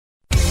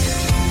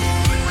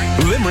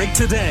Limerick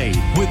Today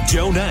with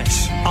Joe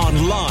Nash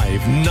on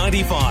Live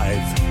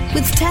 95.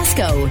 With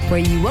Tesco, where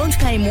you won't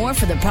pay more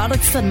for the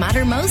products that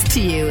matter most to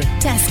you.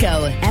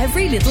 Tesco,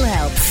 every little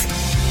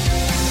helps.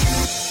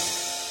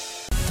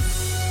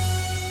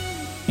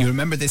 You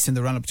remember this in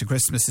the run-up to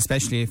Christmas,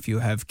 especially if you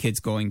have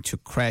kids going to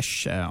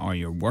creche or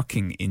you're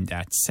working in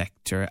that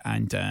sector.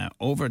 And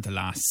over the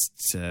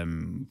last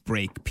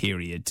break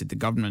period, the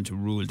government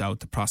ruled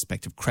out the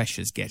prospect of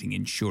creches getting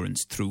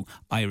insurance through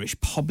Irish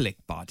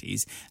public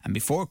bodies. And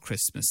before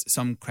Christmas,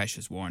 some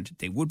creches warned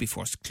they would be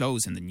forced to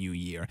close in the new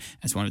year,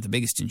 as one of the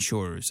biggest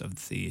insurers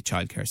of the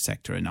childcare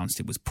sector announced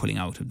it was pulling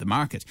out of the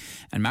market.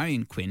 And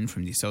Marion Quinn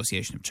from the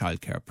Association of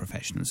Childcare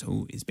Professionals,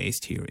 who is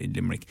based here in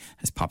Limerick,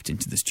 has popped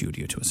into the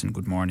studio to us. And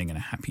good morning and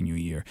a happy new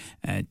year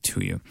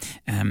to you.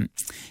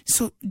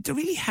 So there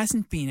really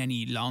hasn't been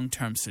any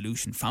long-term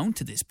solution found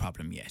to this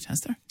problem yet, has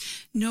there?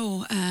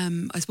 No,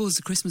 I suppose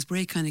the Christmas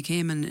break kind of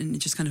came and it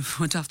just kind of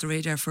went off the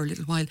radar for a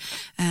little while.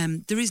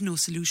 There is no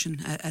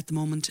solution at the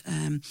moment.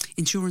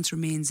 Insurance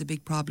remains a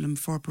big problem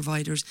for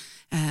providers.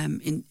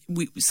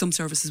 Some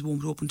services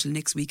won't open till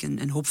next week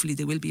and hopefully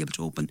they will be able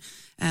to open.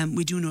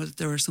 We do know that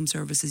there are some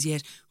services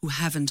yet who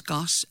haven't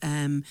got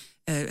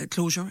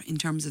closure in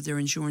terms of their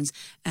insurance,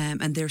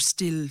 and they're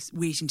still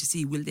waiting to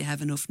see will they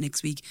have enough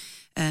next week.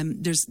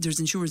 There's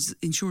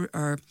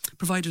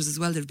providers as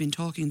well that have been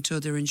talking to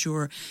their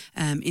insurer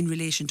in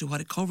relation to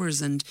what it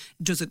covers and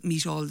does it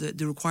meet all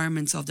the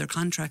requirements of their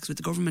contracts with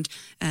the government,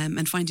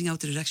 and finding out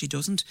that it actually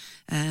doesn't,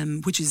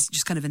 which is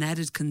just kind of an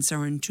added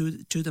concern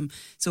to them.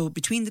 So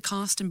between the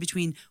cost and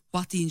between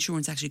what the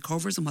insurance actually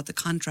covers and what the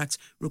contracts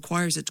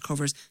requires it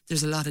covers,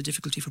 there's a lot of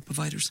difficulty for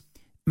providers.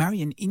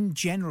 Marion, in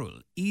general,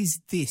 is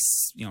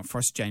this,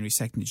 1st January,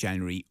 2nd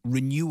January,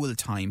 renewal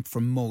time for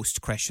most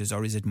creches,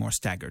 or is it more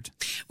staggered?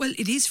 Well,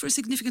 it is for a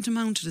significant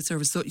amount of the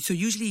service. So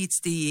usually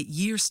it's the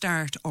year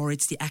start or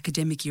it's the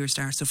academic year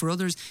start. So for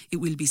others, it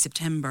will be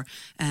September.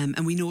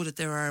 And we know that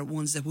there are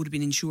ones that would have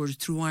been insured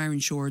through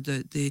Irisure,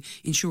 the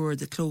insurer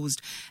that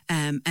closed.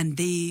 And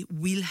they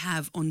will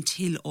have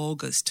until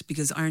August,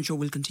 because Irisure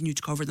will continue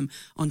to cover them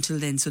until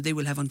then. So they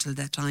will have until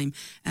that time.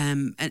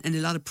 And a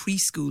lot of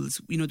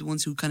preschools, the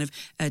ones who kind of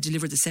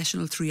deliver the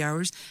sessional 3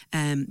 hours,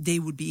 they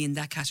would be in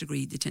that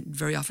category. They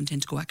very often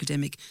tend to go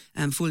academic.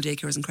 Full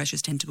daycares and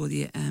creches tend to go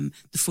the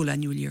full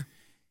annual year.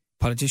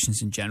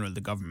 Politicians in general, the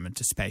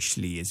government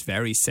especially, is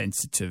very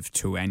sensitive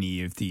to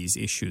any of these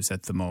issues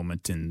at the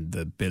moment in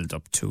the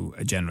build-up to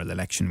a general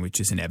election, which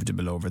is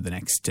inevitable over the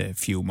next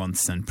few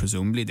months. And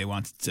presumably they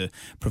wanted to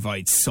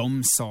provide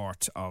some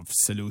sort of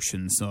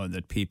solution so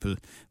that people,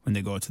 when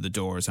they go to the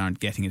doors, aren't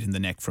getting it in the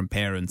neck from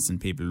parents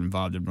and people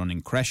involved in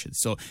running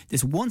creches. So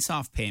this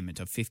once-off payment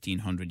of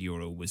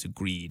 €1,500 was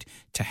agreed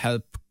to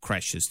help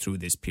creches through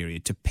this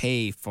period to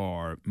pay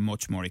for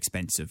much more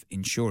expensive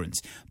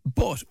insurance.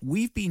 But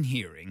we've been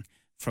hearing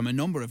from a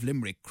number of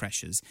Limerick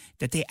creches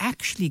that they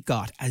actually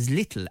got as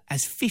little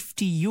as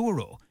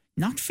 €50,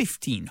 not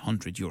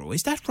 €1,500.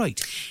 Is that right?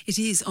 It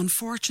is.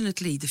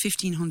 Unfortunately, the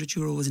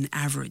 €1,500 was an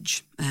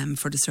average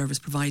for the service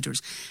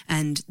providers.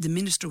 And the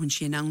Minister, when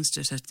she announced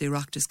it at the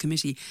Oireachtas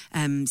Committee,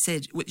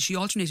 said she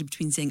alternated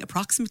between saying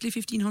approximately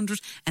 €1,500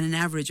 and an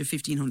average of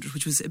 €1,500,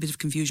 which was a bit of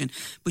confusion.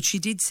 But she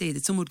did say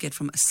that some would get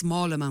from a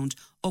small amount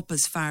up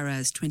as far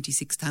as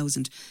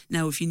 26,000.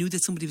 Now, if you knew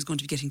that somebody was going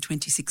to be getting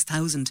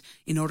 26,000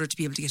 in order to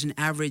be able to get an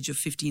average of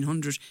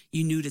 1,500,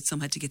 you knew that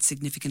some had to get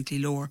significantly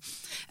lower.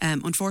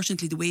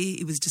 Unfortunately, the way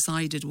it was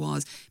decided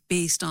was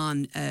based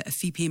on a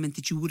fee payment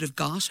that you would have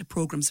got, a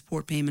programme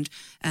support payment,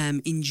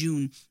 in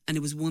June, and it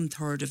was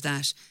 €1/3 of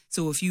that.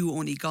 So if you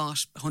only got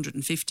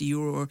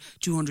 €150 or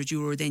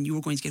 €200, then you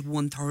were going to get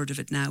 $1/3 of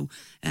it now.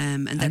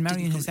 And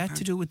Marion, has that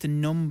to do with the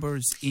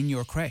numbers in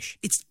your creche?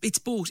 It's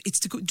both. It's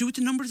to do with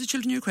the number of the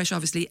children in your creche,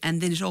 obviously,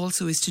 and then it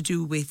also is to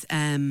do with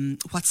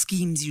what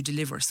schemes you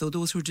deliver. So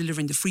those who are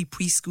delivering the free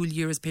preschool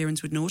year, as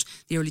parents would note,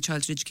 the early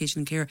childhood education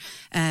and care,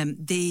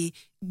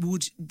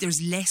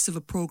 there's less of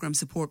a programme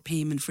support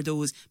payment for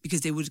those,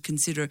 because they would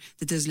consider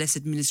that there's less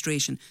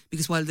administration.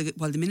 Because while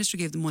the Minister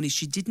gave the money,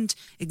 she didn't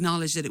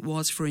acknowledge that it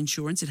was for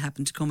insurance. It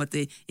happened to come at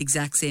the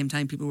exact same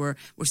time people were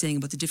saying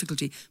about the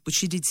difficulty. But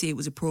she did say it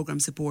was a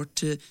programme support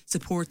to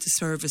support the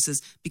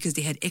services, because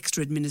they had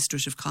extra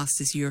administrative costs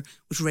this year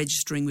with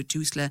registering with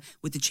TUSLA,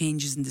 with the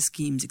changes in the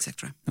schemes,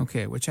 etc.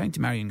 OK, we're chatting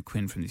to Marion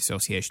Quinn from the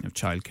Association of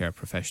Childcare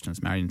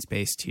Professionals. Marion's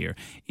based here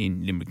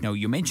in Limerick. Now,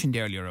 you mentioned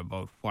earlier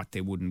about what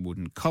they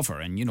wouldn't cover,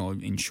 and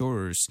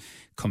insurers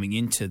coming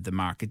into the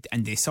market,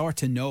 and they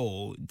sort of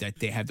know that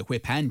they have the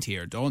whip hand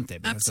here, don't they?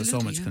 Because there's so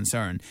much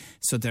concern.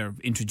 So they're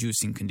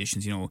introducing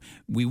conditions,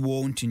 we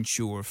won't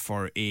insure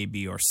for A,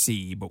 B or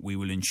C, but we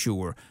will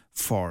insure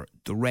for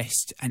the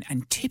rest?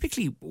 And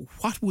typically,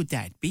 what would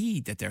that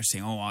be that they're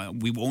saying,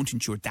 we won't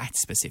insure that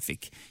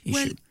specific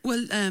issue?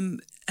 Well,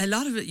 a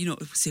lot of it,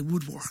 say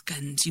woodwork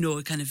and,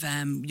 kind of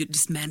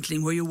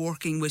dismantling where you're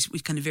working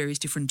with kind of various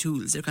different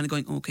tools. They're kind of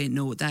going, okay,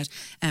 no, that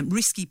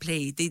risky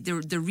play.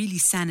 They're really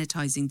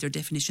sanitising their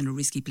definition of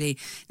risky play.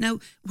 Now,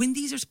 when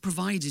these are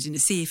provided in a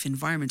safe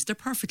environment, they're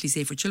perfectly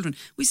safe for children.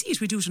 We see it,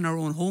 we do it in our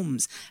own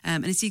homes.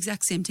 And it's the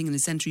exact same thing in the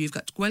centre. You've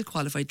got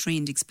well-qualified,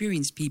 trained,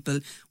 experienced people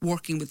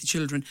working with the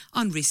children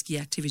on risky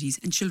activities,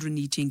 and children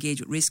need to engage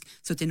with risk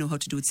so that they know how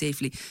to do it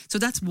safely. So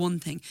that's one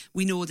thing.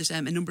 We know that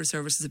a number of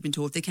services have been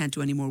told they can't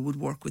do any more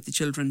woodwork with the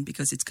children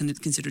because it's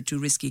considered too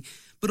risky.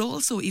 But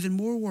also, even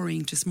more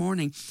worrying this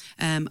morning,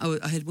 I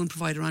had one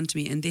provider on to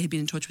me, and they had been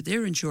in touch with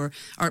their insurer,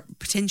 or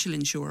potential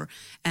insurer,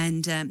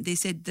 and they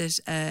said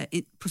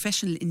that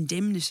professional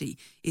indemnity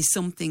is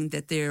something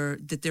that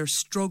they're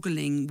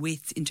struggling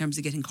with in terms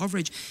of getting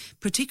coverage,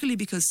 particularly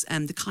because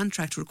the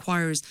contract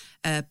requires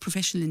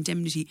professional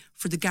indemnity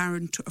for the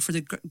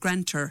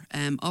grantor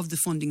of the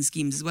funding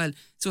schemes as well.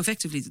 So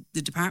effectively,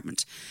 the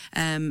department,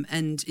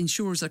 and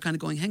insurers are kind of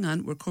going, hang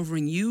on, we're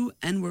covering you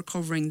and we're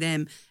covering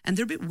them, and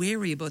they're a bit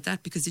wary about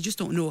that because they just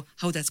don't know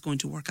how that's going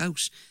to work out.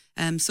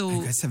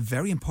 So that's a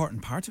very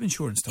important part of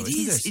insurance, though,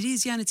 isn't it? It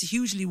is, yeah, and it's a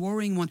hugely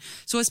worrying one.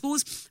 So I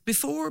suppose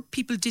before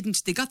people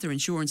they got their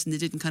insurance and they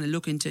didn't kind of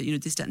look into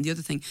this, that, and the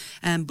other thing.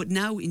 But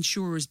now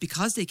insurers,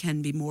 because they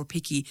can be more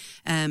picky,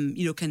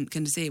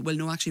 can say, well,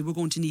 no, actually, we're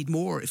going to need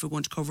more if we're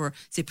going to cover,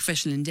 say,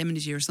 professional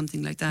indemnity or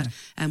something like that,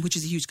 which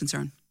is a huge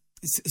concern.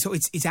 So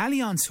it's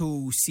Allianz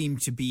who seem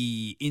to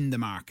be in the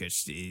market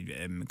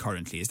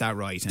currently, is that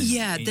right?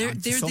 And they're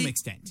to some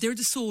extent. They're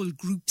the sole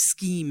group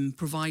scheme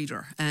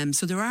provider.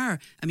 So there are,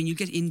 you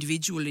get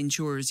individual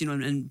insurers,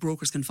 and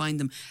brokers can find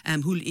them,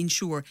 who'll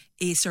insure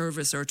a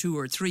service or two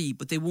or three,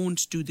 but they won't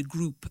do the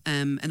group.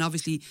 And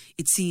obviously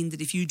it's seen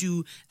that if you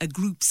do a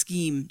group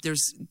scheme,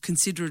 there's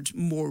considered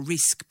more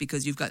risk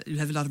because you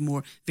have a lot of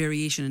more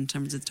variation in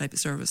terms of the type of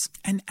service.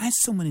 And as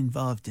someone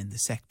involved in the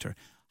sector,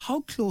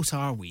 how close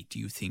are we, do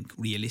you think,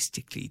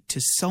 realistically,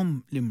 to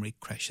some Limerick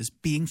creches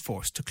being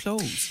forced to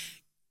close?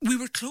 We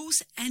were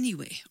close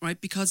anyway, right,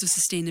 because of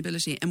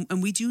sustainability.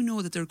 And we do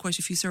know that there are quite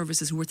a few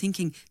services who were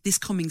thinking this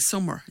coming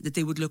summer that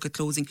they would look at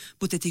closing,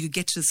 but that they could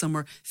get to the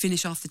summer,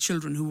 finish off the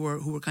children who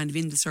were kind of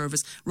in the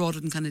service rather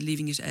than kind of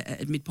leaving it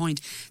at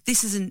midpoint.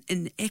 This is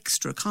an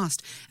extra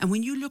cost. And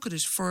when you look at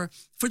it for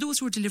those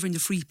who are delivering the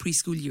free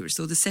preschool years,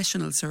 so the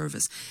sessional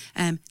service,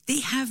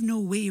 they have no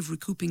way of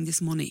recouping this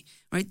money,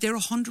 right? They're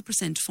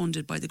 100%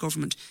 funded by the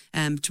government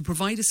to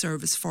provide a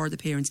service for the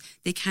parents.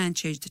 They can't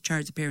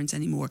charge the parents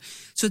anymore.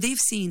 So they've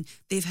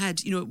had,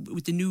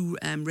 with the new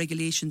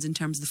regulations in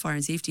terms of the fire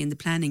and safety and the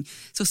planning.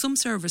 So some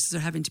services are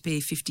having to pay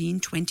 15,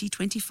 20,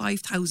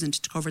 25,000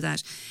 to cover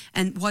that.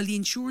 And while the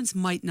insurance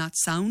might not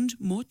sound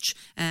much,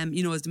 as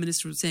the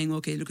Minister was saying,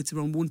 okay, look, it's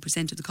around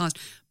 1% of the cost.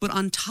 But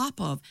on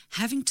top of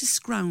having to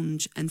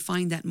scrounge and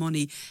find that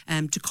money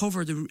to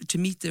cover to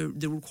meet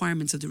the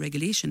requirements of the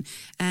regulation,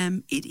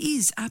 it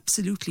is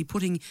absolutely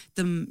putting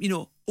them,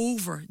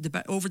 over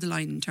the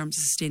line in terms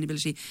of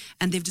sustainability.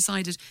 And they've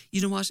decided,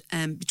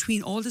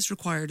 between all that's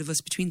required of us,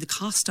 between the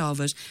cost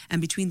of it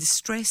and between the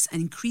stress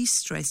and increased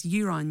stress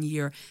year on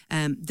year,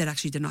 that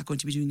actually they're not going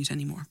to be doing it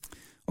anymore.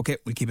 OK,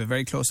 we'll keep a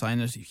very close eye on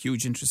it.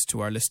 Huge interest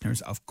to our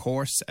listeners, of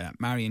course.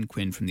 Marion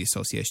Quinn from the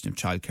Association of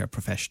Childcare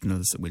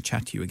Professionals. We'll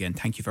chat to you again.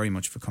 Thank you very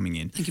much for coming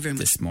in. Thank you very much.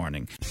 This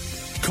morning.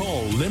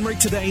 Call Limerick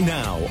today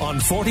now on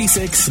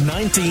 46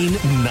 19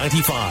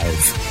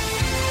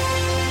 95.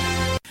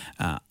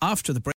 After the break.